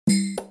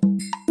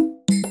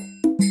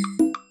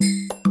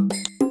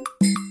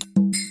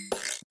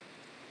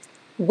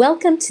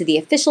Welcome to the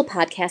official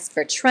podcast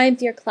for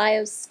Triumvir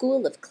Clio's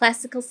School of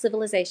Classical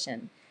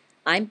Civilization.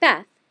 I'm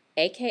Beth,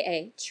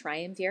 aka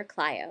Triumvir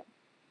Clio.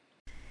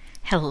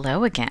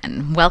 Hello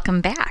again.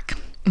 Welcome back.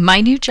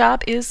 My new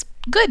job is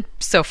good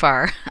so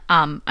far.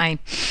 I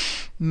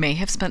may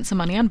have spent some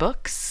money on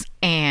books,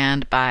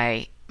 and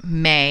by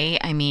May,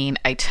 I mean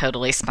I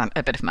totally spent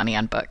a bit of money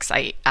on books.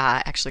 I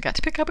actually got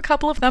to pick up a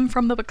couple of them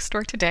from the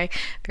bookstore today.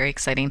 Very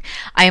exciting.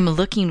 I am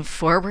looking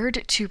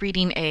forward to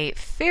reading a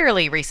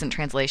fairly recent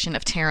translation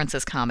of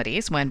Terence's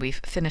comedies when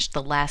we've finished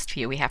the last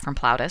few we have from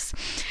Plautus.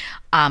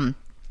 I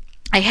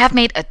have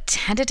made a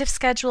tentative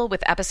schedule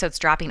with episodes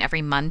dropping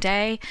every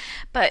Monday,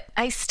 but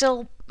I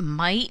still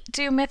might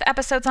do myth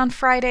episodes on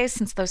Fridays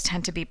since those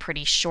tend to be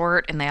pretty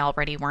short and they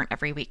already weren't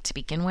every week to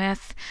begin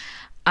with.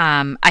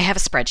 I have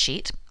a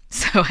spreadsheet,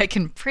 so I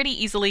can pretty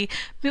easily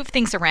move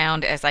things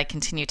around as I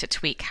continue to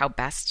tweak how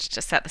best to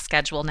set the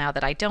schedule now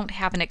that I don't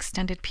have an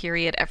extended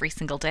period every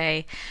single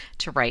day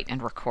to write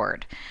and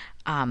record.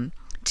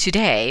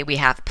 Today we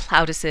have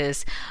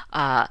Plautus's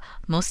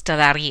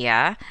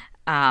Mostellaria,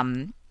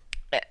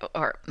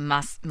 or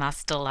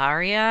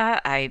Mostellaria.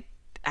 I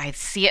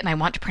see it and I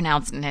want to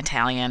pronounce it in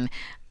Italian,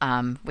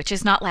 which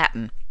is not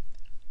Latin.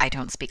 I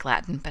don't speak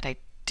Latin, but I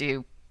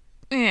do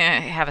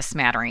have a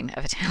smattering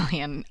of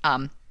Italian.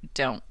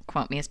 Don't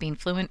quote me as being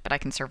fluent, but I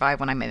can survive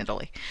when I'm in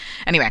Italy.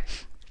 Anyway,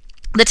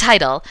 the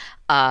title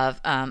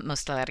of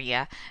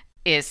Mostellaria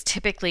is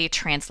typically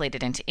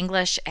translated into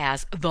English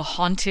as The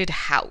Haunted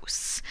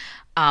House.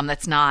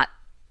 That's not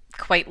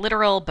quite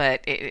literal,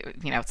 but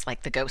it's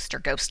like the ghost or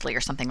ghostly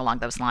or something along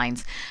those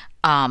lines.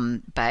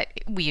 But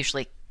we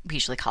usually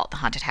call it The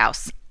Haunted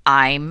House.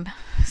 I'm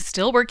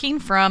still working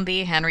from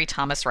the Henry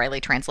Thomas Riley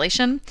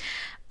translation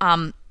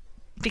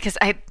because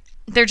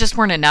there just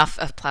weren't enough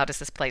of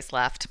Plautus's plays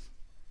left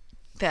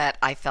that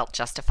I felt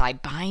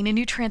justified buying a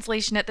new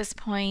translation at this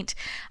point.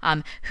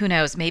 Who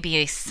knows,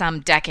 maybe some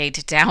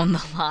decade down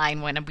the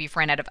line when we've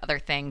run out of other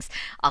things,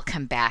 I'll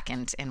come back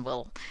and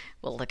we'll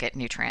look at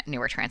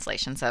newer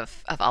translations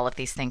of all of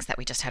these things that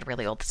we just had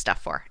really old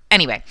stuff for.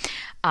 Anyway,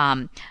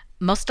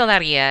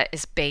 Mostellaria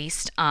is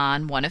based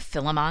on one of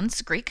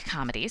Philemon's Greek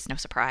comedies, no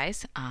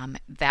surprise.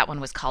 That one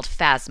was called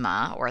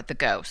Phasma, or The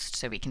Ghost,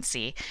 so we can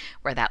see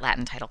where that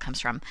Latin title comes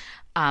from.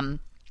 And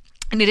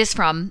it is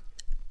from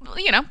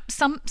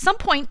some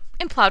point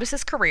in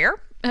Plautus's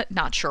career,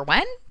 not sure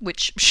when,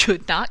 which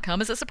should not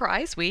come as a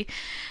surprise. We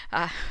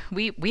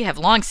have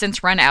long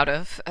since run out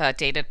of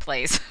dated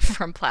plays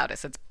from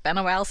Plautus. It's been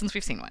a while since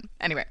we've seen one.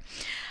 Anyway,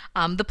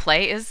 the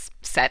play is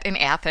set in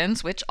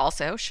Athens, which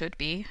also should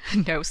be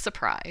no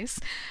surprise.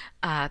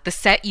 The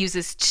set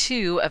uses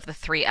two of the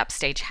three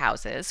upstage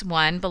houses.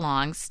 One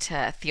belongs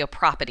to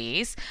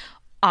Theopropides,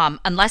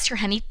 unless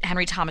you're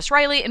Henry Thomas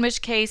Riley, in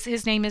which case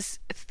his name is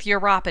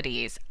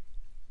Theoroppides.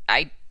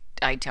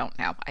 I don't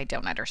know. I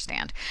don't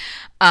understand.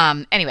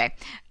 Anyway,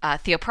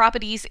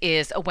 Theopropides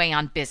is away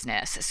on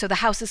business, so the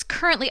house is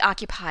currently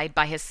occupied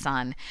by his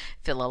son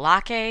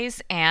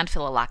Philolaches and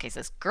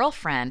Philolaches'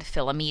 girlfriend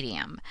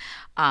Philomedium.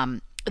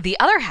 The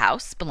other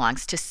house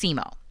belongs to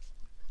Simo.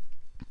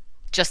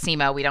 Just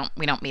Simo. We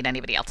don't meet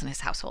anybody else in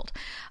his household.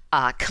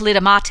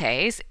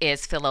 Callidomates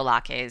is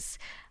Philolaches'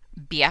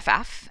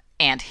 BFF,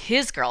 and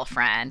his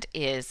girlfriend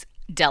is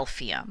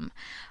Delphium.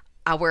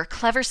 Our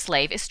clever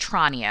slave is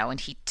Tranio, and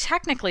he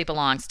technically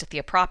belongs to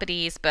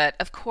Theopropides, but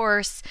of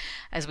course,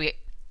 as we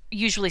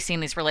usually see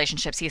in these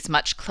relationships, he is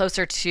much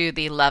closer to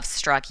the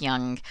love-struck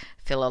young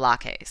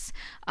Philolaches.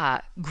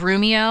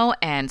 Grumio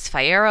and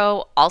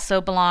Sphaiero also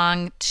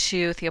belong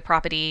to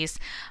Theopropides.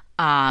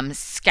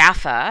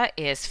 Scapha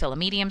is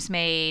Philomedium's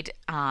maid,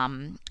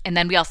 and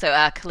then we also,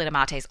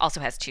 Callidomates also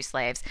has two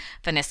slaves,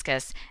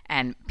 Phaniscus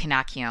and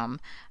Pinacium.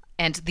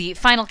 And the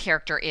final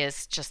character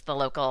is just the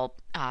local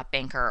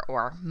banker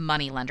or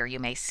moneylender. You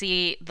may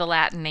see the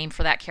Latin name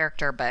for that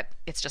character, but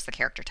it's just the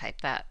character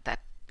type that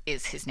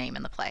is his name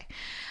in the play.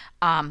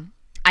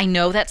 I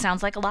know that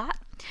sounds like a lot,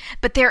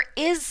 but there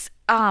is,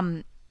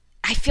 I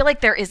feel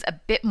like there is a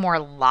bit more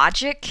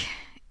logic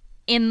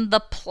in the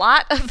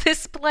plot of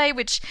this play,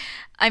 which,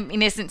 I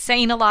mean, isn't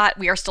saying a lot.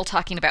 We are still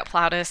talking about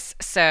Plautus,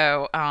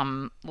 so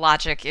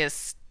logic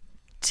is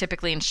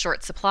typically in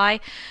short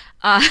supply.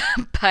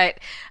 But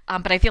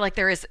I feel like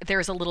there is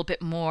a little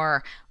bit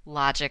more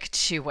logic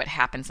to what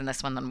happens in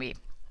this one than we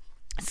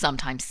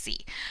sometimes see.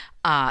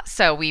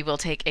 So we will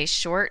take a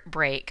short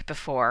break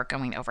before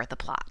going over the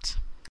plot.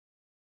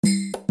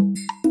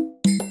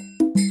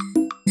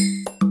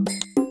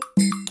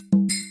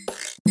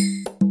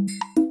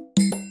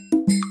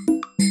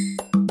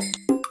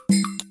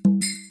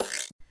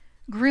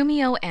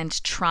 Grumio and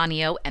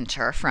Tranio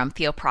enter from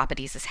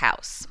Theopropides'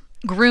 house.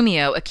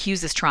 Grumio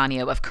accuses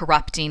Tranio of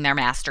corrupting their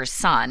master's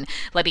son,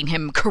 letting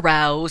him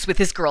carouse with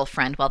his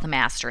girlfriend while the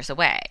master's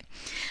away.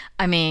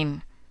 I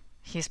mean,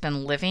 he's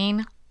been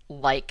living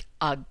like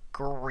a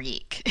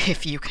Greek,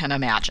 if you can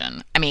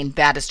imagine. I mean,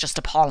 that is just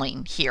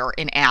appalling here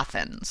in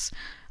Athens.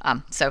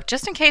 So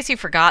just in case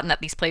you've forgotten that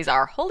these plays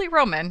are wholly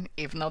Roman,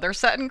 even though they're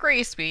set in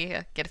Greece, we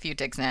get a few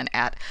digs in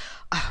at,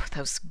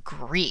 those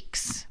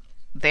Greeks.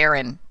 They're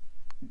in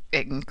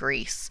in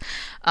Greece.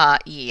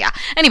 Yeah.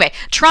 Anyway,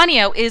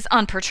 Tranio is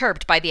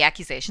unperturbed by the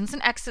accusations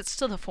and exits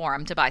to the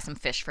forum to buy some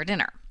fish for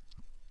dinner.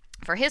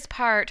 For his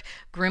part,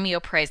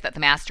 Grumio prays that the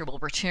master will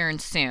return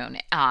soon,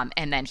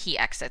 and then he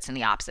exits in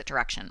the opposite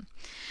direction.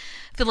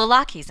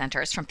 Philolakes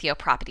enters from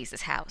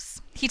Theopropides'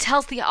 house. He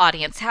tells the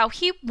audience how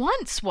he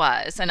once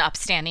was an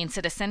upstanding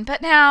citizen,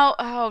 but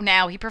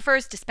now he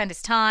prefers to spend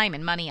his time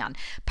and money on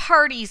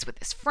parties with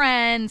his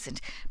friends and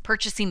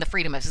purchasing the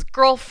freedom of his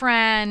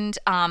girlfriend.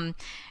 And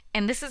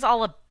this is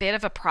all a bit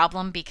of a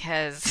problem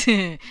because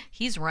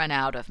he's run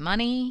out of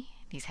money.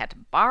 He's had to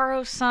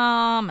borrow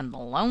some, and the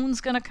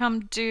loan's going to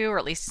come due, or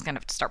at least he's going to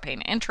have to start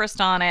paying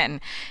interest on it. And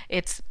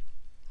it's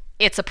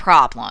a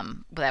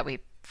problem that we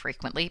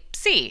frequently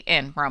see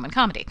in Roman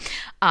comedy.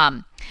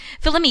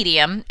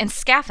 Philomedium and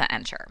Scapha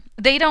enter.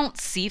 They don't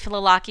see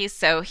Philolakes,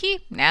 so he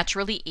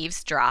naturally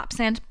eavesdrops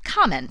and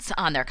comments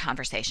on their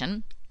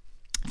conversation.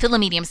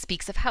 Philomedium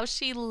speaks of how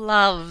she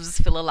loves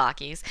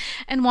Philolakes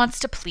and wants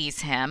to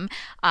please him,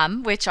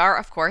 which are,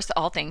 of course,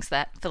 all things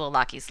that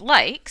Philolakes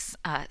likes.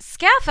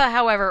 Scapha,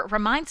 however,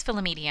 reminds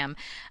Philomedium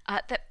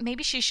that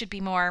maybe she should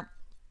be more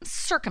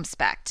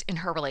circumspect in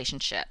her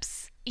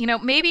relationships.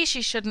 Maybe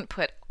she shouldn't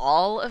put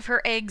all of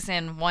her eggs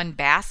in one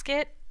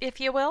basket, if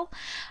you will.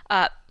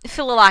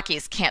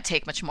 Philolakes can't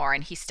take much more,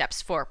 and he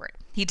steps forward.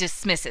 He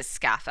dismisses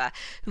Scapha,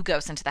 who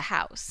goes into the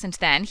house, and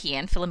then he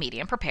and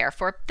Philomedium prepare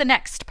for the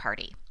next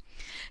party.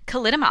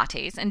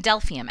 Callidomates and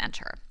Delphium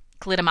enter.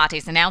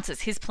 Callidomates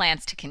announces his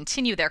plans to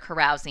continue their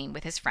carousing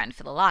with his friend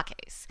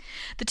Philolakes.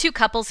 The two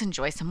couples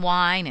enjoy some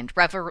wine and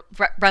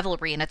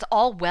revelry, and it's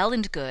all well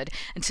and good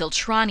until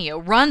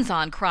Tranio runs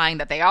on crying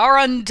that they are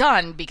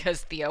undone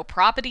because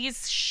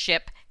Theopropides'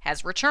 ship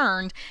has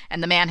returned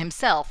and the man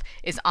himself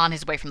is on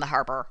his way from the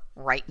harbor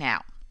right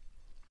now.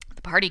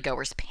 The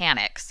partygoers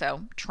panic,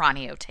 so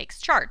Tranio takes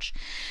charge.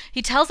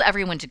 He tells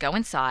everyone to go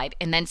inside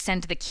and then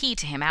send the key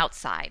to him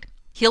outside.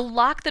 He'll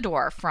lock the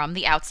door from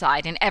the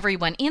outside, and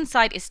everyone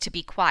inside is to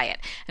be quiet.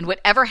 And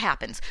whatever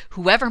happens,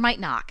 whoever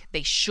might knock,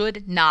 they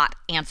should not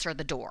answer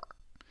the door.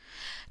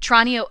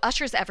 Tranio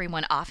ushers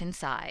everyone off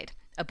inside.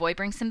 A boy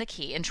brings him the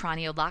key, and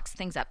Tranio locks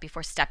things up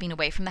before stepping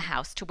away from the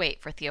house to wait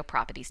for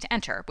Theopropides to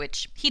enter,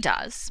 which he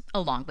does,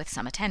 along with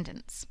some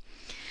attendants.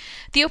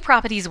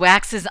 Theopropides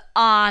waxes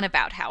on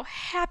about how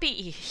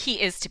happy he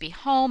is to be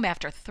home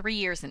after 3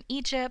 years in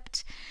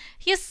Egypt.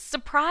 He is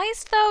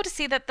surprised, though, to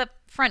see that the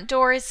front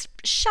door is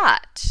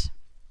shut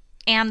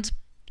and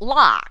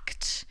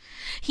locked.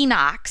 He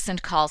knocks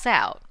and calls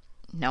out.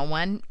 No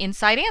one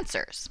inside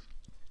answers.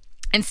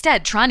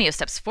 Instead, Tranio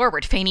steps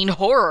forward, feigning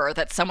horror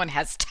that someone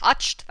has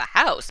touched the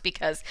house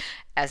because,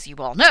 as you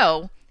all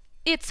know,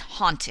 it's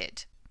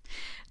haunted.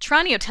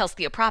 Tranio tells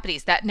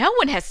Theopropides that no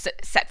one has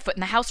set foot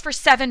in the house for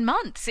 7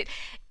 months.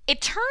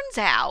 It turns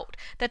out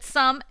that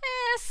some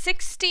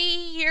 60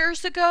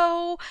 years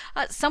ago,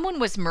 someone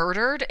was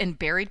murdered and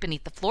buried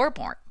beneath the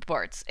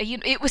floorboards.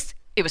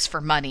 It was for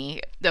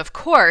money, of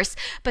course,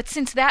 but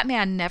since that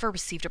man never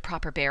received a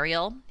proper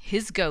burial,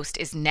 his ghost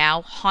is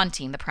now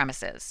haunting the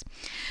premises.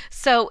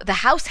 So the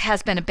house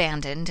has been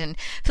abandoned, and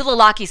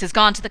Philolakes has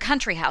gone to the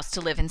country house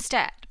to live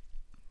instead.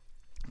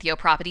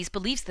 Theopropides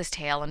believes this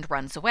tale and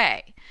runs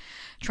away.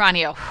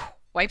 Tranio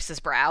wipes his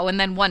brow and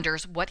then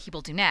wonders what he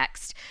will do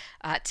next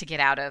to get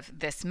out of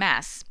this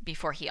mess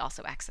before he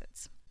also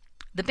exits.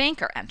 The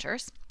banker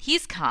enters.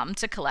 He's come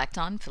to collect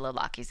on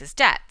Philolakes'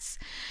 debts.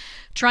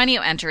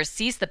 Tranio enters,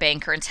 sees the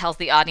banker, and tells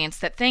the audience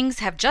that things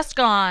have just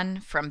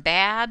gone from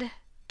bad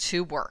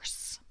to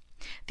worse.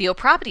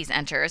 Theopropides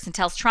enters and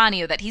tells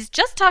Tranio that he's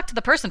just talked to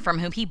the person from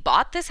whom he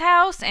bought this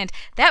house, and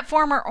that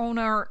former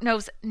owner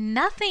knows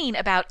nothing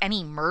about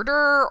any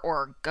murder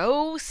or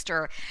ghost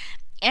or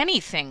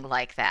anything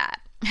like that.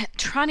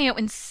 Tranio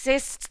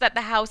insists that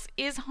the house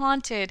is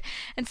haunted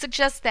and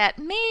suggests that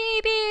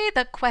maybe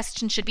the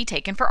question should be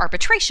taken for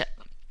arbitration.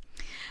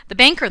 The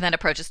banker then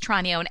approaches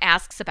Tranio and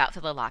asks about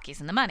Philolakes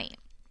and the money.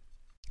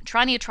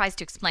 Tranio tries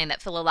to explain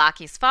that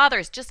Philolakes' father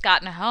has just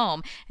gotten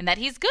home and that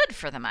he's good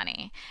for the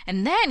money.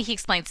 And then he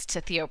explains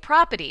to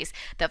Theopropides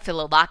that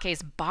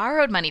Philolakes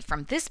borrowed money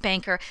from this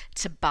banker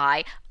to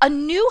buy a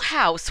new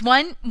house,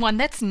 one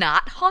that's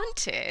not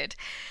haunted.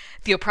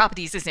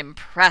 Theopropides is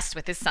impressed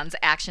with his son's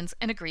actions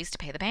and agrees to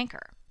pay the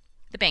banker.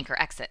 The banker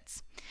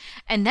exits.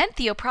 And then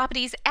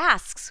Theopropides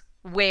asks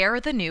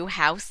where the new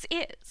house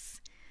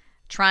is.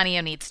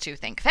 Tranio needs to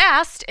think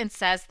fast and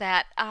says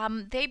that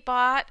they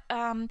bought,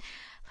 the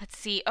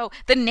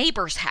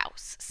neighbor's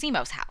house,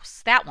 Simo's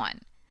house, that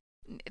one.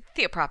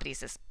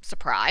 Theopropides is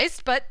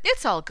surprised, but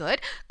it's all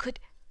good. Could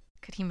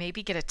he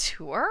maybe get a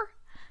tour?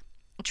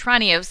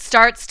 Tranio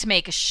starts to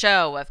make a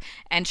show of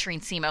entering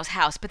Simo's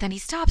house, but then he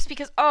stops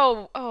because,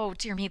 oh,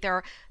 dear me,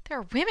 there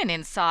are women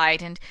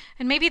inside, and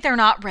maybe they're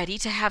not ready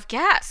to have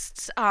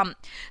guests.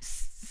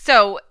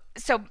 So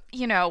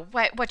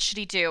what should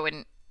he do?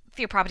 And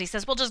Theopropides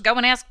says, well, just go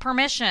and ask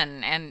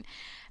permission.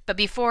 But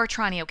before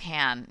Tranio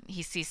can,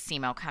 he sees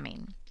Simo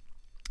coming.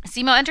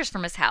 Simo enters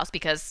from his house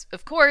because,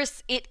 of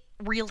course, it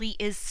really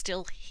is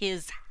still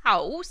his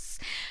house,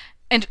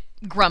 and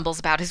grumbles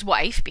about his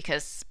wife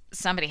because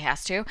somebody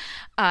has to.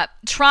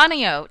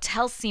 Tranio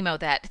tells Simo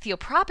that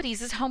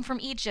Theopropides is home from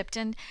Egypt,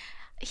 and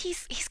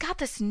he's got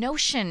this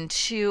notion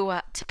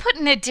to put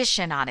an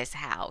addition on his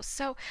house.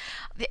 So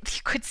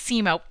could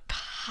Simo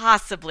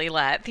possibly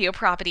let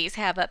Theopropides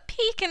have a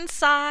peek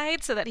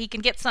inside so that he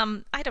can get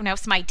some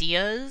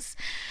ideas?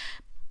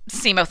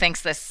 Simo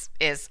thinks this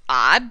is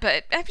odd,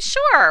 but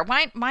sure,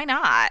 why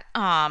not?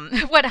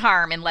 What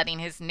harm in letting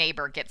his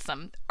neighbor get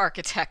some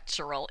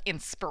architectural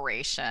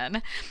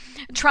inspiration?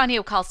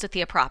 Tranio calls to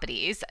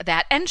Theopropides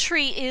that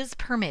entry is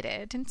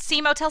permitted, and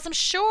Simo tells him,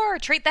 sure,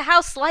 treat the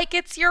house like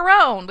it's your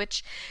own,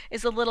 which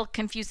is a little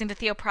confusing to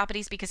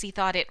Theopropides because he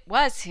thought it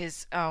was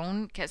his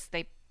own because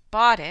they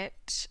bought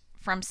it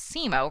from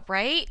Simo,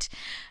 right?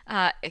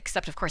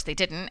 Except, of course, they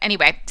didn't.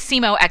 Anyway,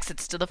 Simo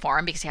exits to the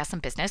forum because he has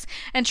some business,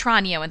 and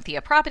Tranio and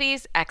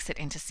Theopropides exit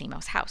into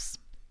Simo's house.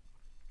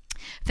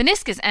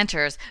 Pheniscus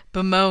enters,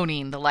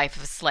 bemoaning the life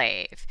of a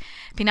slave.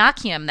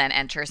 Pinakium then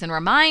enters and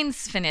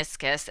reminds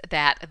Pheniscus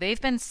that they've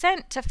been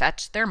sent to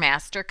fetch their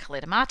master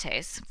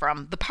Callidomates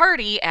from the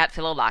party at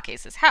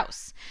Philolaches'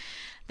 house.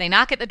 They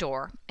knock at the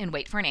door and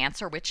wait for an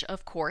answer, which,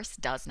 of course,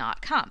 does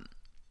not come.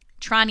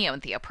 Tranio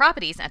and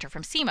Theopropides enter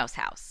from Simo's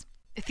house.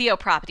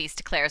 Theopropides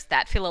declares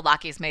that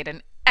Philolaches made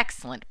an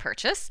excellent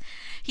purchase.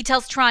 He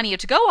tells Tranio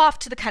to go off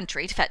to the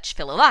country to fetch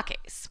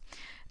Philolaches.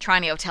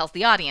 Tranio tells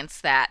the audience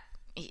that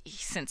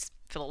since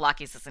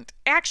Philolaches isn't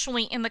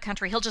actually in the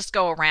country, he'll just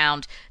go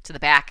around to the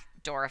back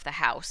door of the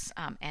house,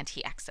 and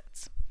he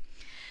exits.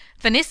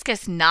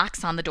 Pheniscus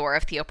knocks on the door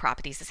of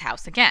Theopropides'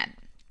 house again.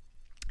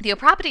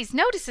 Theopropides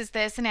notices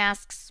this and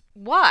asks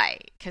why,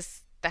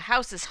 because the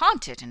house is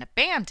haunted and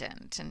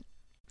abandoned. And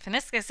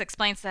Pheniscus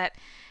explains that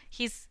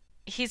he's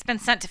been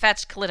sent to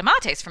fetch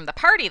Callidomates from the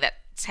party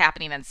that's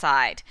happening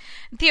inside.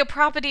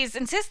 Theopropides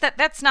insists that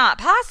that's not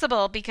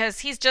possible because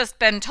he's just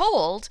been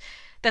told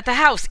that the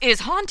house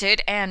is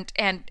haunted and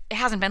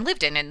hasn't been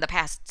lived in the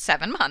past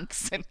 7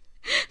 months. And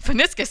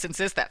Pheniscus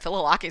insists that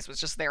Philolaches was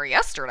just there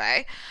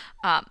yesterday.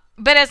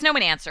 But as no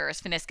one answers,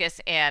 Pheniscus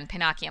and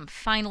Pinakium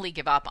finally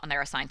give up on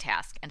their assigned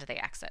task and they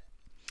exit.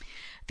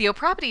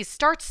 Theopropides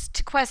starts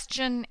to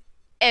question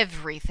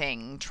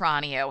everything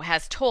Tranio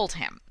has told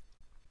him.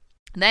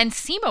 Then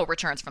Simo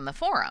returns from the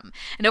forum,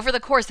 and over the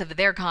course of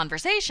their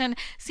conversation,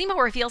 Simo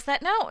reveals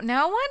that no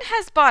one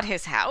has bought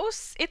his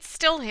house. It's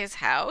still his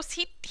house.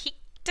 He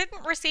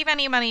didn't receive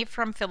any money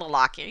from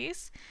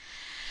Philolaches.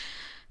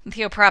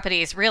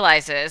 Theopropides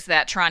realizes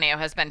that Tranio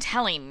has been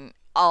telling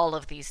all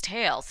of these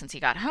tales since he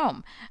got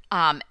home,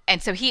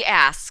 and so he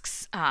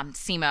asks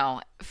Simo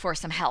for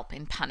some help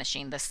in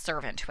punishing the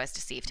servant who has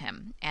deceived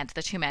him, and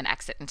the two men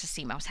exit into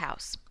Simo's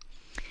house.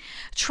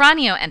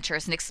 Tranio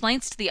enters and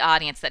explains to the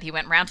audience that he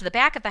went round to the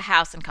back of the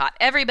house and caught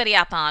everybody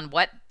up on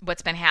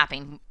what's been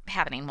happening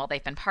while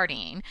they've been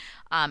partying.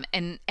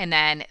 And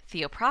then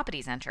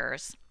Theopropides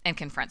enters and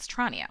confronts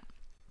Tranio.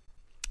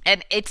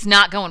 And it's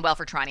not going well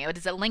for Tranio. It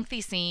is a lengthy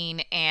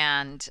scene,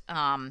 and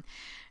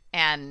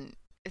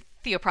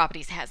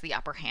Theopropides has the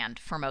upper hand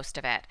for most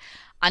of it.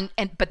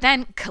 But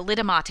then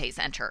Callidomates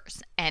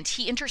enters, and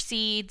he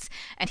intercedes,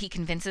 and he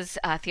convinces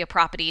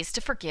Theopropides to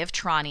forgive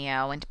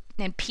Tranio, and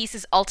peace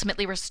is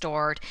ultimately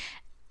restored,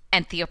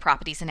 and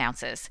Theopropides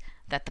announces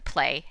that the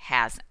play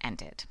has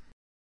ended.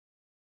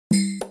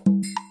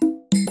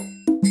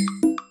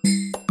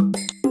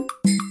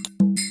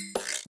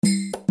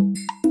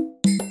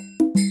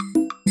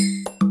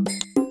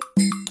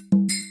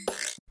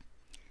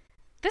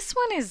 This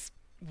one is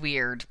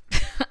weird.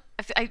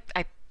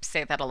 I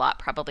say that a lot.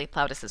 Probably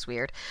Plautus is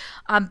weird.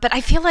 But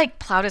I feel like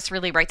Plautus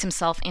really writes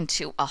himself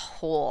into a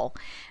hole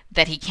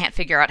that he can't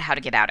figure out how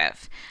to get out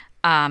of.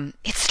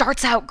 It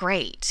starts out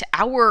great.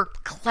 Our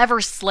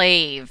clever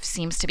slave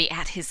seems to be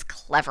at his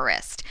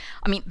cleverest.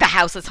 I mean, the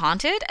house is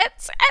haunted.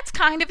 It's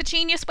kind of a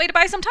genius way to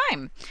buy some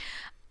time.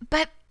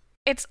 But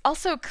it's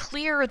also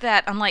clear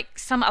that, unlike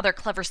some other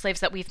clever slaves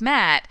that we've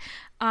met,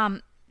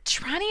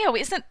 Tranio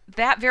isn't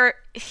that very...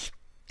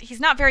 He's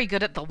not very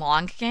good at the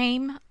long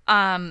game.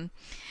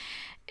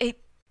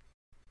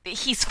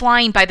 He's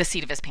flying by the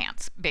seat of his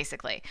pants,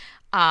 basically.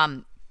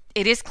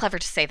 It is clever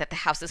to say that the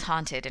house is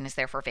haunted and is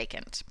therefore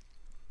vacant.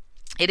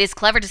 It is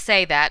clever to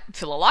say that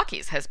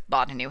Philolaches has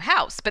bought a new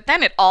house, but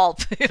then it all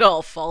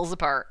falls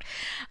apart.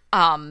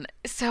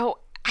 So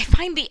I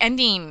find the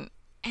ending,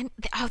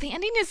 the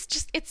ending is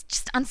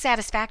just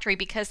unsatisfactory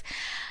because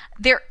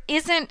there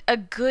isn't a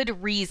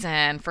good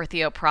reason for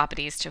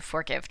Theopropides to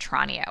forgive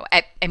Tranio.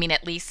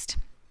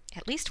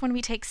 At least when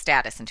we take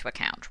status into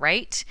account,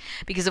 right?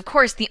 Because, of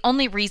course, the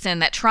only reason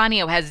that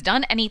Tranio has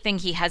done anything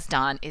he has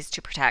done is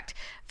to protect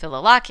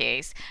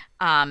Philolaches.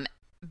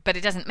 But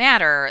it doesn't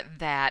matter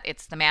that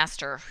it's the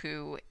master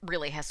who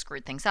really has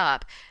screwed things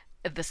up.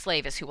 The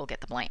slave is who will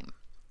get the blame.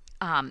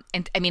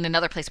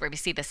 Another place where we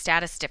see the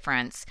status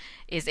difference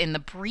is in the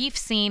brief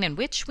scene in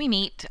which we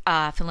meet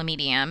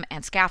Philomedium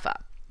and Scapha.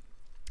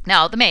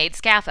 Now, the maid,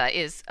 Scapha,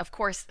 is, of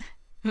course...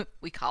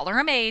 We call her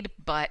a maid,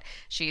 but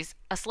she's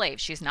a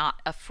slave. She's not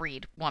a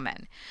freed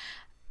woman.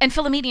 And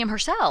Philomedium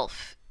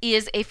herself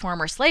is a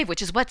former slave,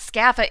 which is what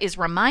Scapha is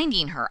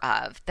reminding her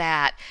of,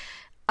 that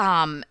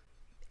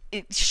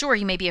Sure,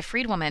 you may be a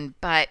freedwoman,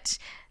 but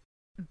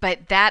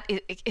that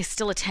is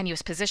still a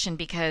tenuous position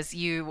because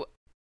you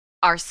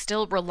are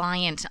still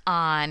reliant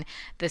on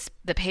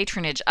the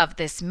patronage of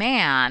this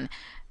man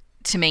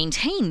to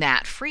maintain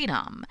that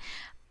freedom.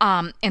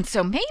 And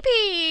so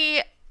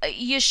maybe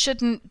you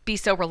shouldn't be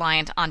so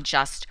reliant on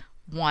just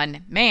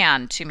one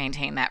man to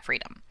maintain that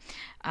freedom.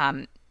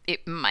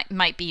 It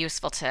might be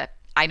useful to,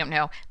 I don't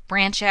know,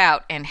 branch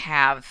out and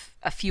have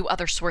a few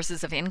other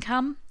sources of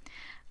income.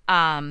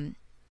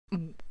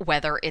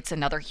 Whether it's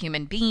another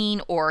human being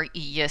or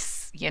you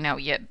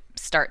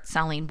start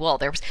selling wool.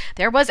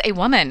 There was a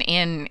woman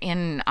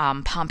in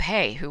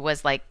Pompeii who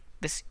was like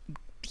this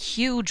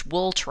huge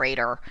wool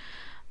trader.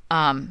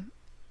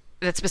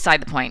 That's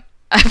beside the point.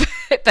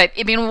 But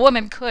I mean, a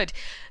woman could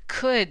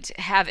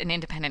have an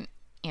independent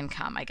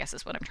income, I guess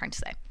is what I'm trying to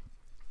say.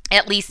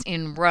 At least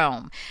in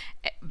Rome.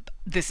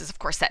 This is, of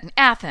course, set in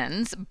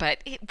Athens,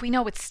 but we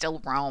know it's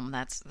still Rome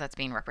that's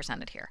being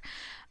represented here.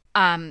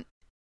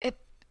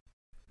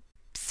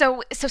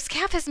 So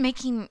Scaff is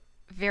making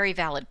very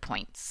valid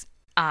points.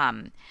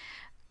 But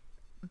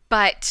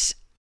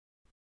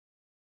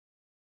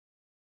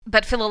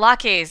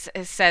Philolaches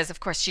says, of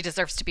course, she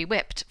deserves to be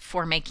whipped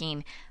for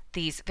making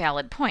these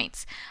valid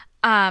points.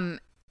 And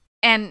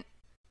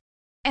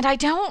I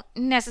don't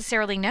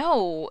necessarily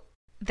know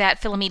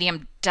that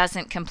Philomedium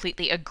doesn't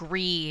completely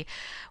agree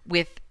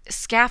with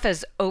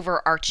Scapha's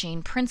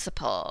overarching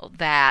principle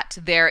that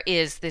there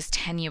is this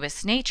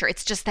tenuous nature.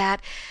 It's just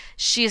that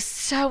she is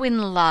so in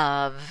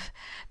love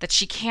that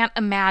she can't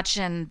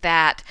imagine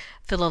that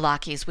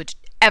Philolaches would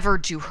ever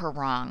do her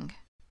wrong.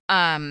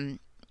 And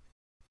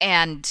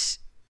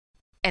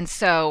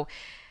so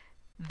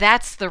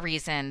that's the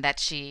reason that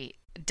she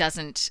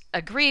doesn't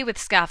agree with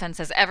Scapha and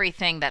says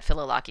everything that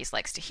Philolaches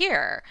likes to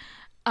hear.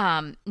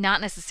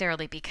 Not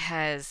necessarily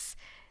because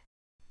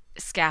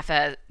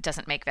Scapha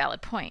doesn't make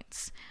valid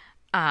points.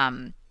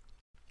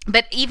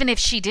 But even if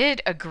she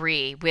did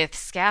agree with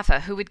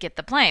Scapha, who would get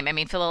the blame? I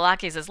mean,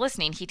 Philolaches is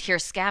listening. He'd hear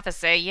Scapha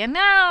say,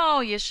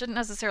 you shouldn't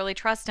necessarily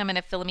trust him. And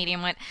if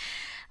Philomedium went,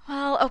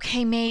 well,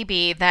 okay,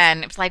 maybe,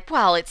 then it's like,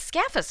 well, it's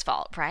Scapha's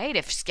fault, right?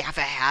 If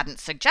Scapha hadn't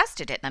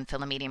suggested it, then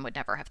Philomedium would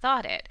never have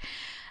thought it.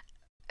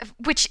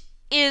 Which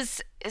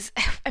is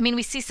I mean,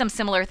 we see some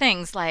similar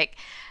things like,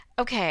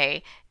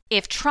 okay,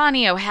 if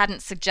Tranio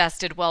hadn't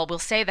suggested, well, we'll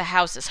say the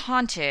house is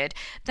haunted,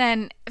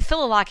 then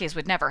Philolaches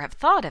would never have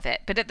thought of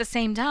it. But at the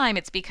same time,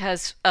 it's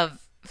because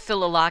of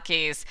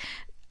Philolaches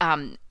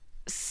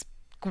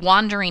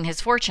squandering his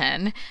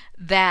fortune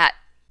that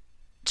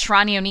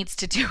Tranio needs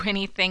to do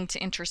anything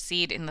to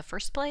intercede in the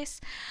first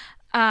place.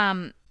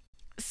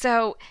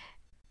 So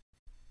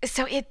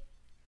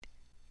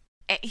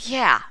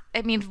yeah.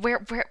 I mean,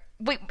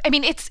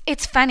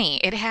 it's funny.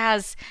 It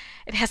has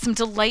some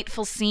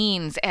delightful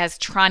scenes as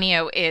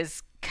Tranio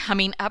is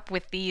coming up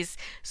with these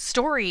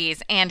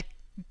stories and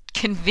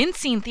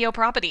convincing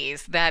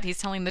Theopropides that he's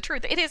telling the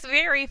truth. It is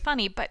very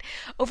funny, but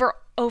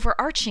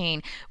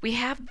overarching, we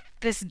have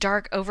this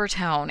dark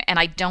overtone, and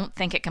I don't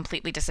think it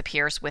completely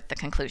disappears with the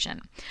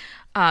conclusion.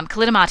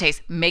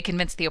 Callidomates may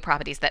convince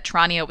Theopropides that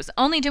Tranio was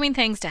only doing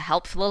things to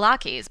help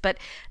Philolaches, but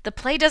the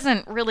play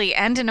doesn't really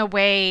end in a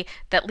way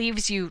that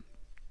leaves you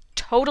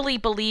totally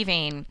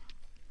believing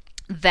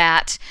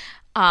that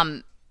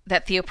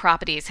that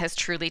Theopropides has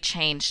truly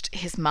changed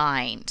his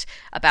mind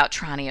about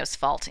Tranio's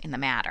fault in the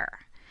matter.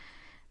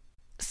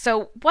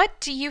 So what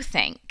do you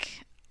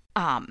think?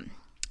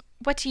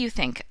 What do you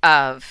think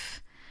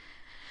of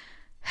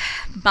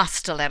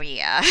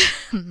Mostellaria?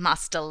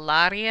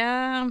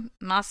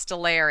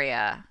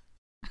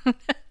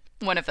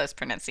 One of those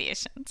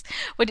pronunciations.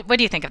 What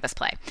do you think of this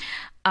play?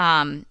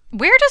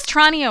 Where does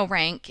Tranio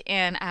rank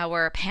in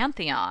our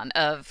pantheon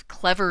of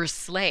clever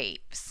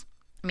slaves?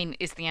 I mean,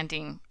 is the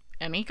ending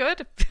any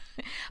good?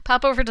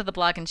 Pop over to the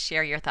blog and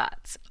share your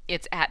thoughts.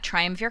 It's at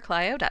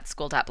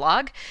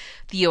triumvirclio.school.blog.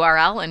 The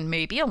URL and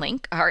maybe a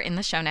link are in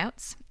the show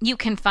notes. You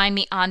can find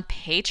me on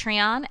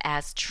Patreon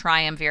as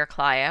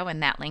Triumvirclio,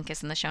 and that link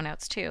is in the show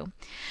notes too.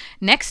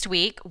 Next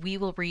week, we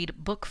will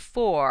read Book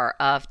 4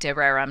 of De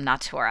Rerum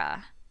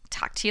Natura.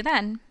 Talk to you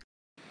then.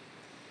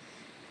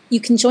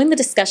 You can join the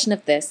discussion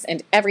of this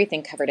and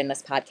everything covered in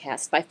this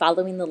podcast by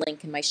following the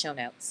link in my show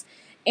notes.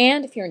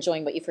 And if you're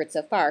enjoying what you've heard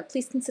so far,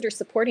 please consider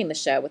supporting the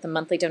show with a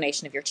monthly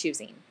donation of your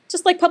choosing,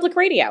 just like public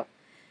radio.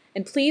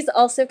 And please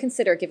also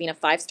consider giving a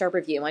 5-star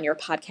review on your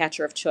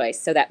podcatcher of choice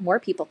so that more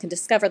people can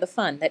discover the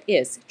fun that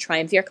is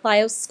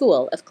Triumvirclio's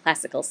School of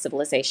Classical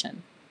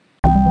Civilization.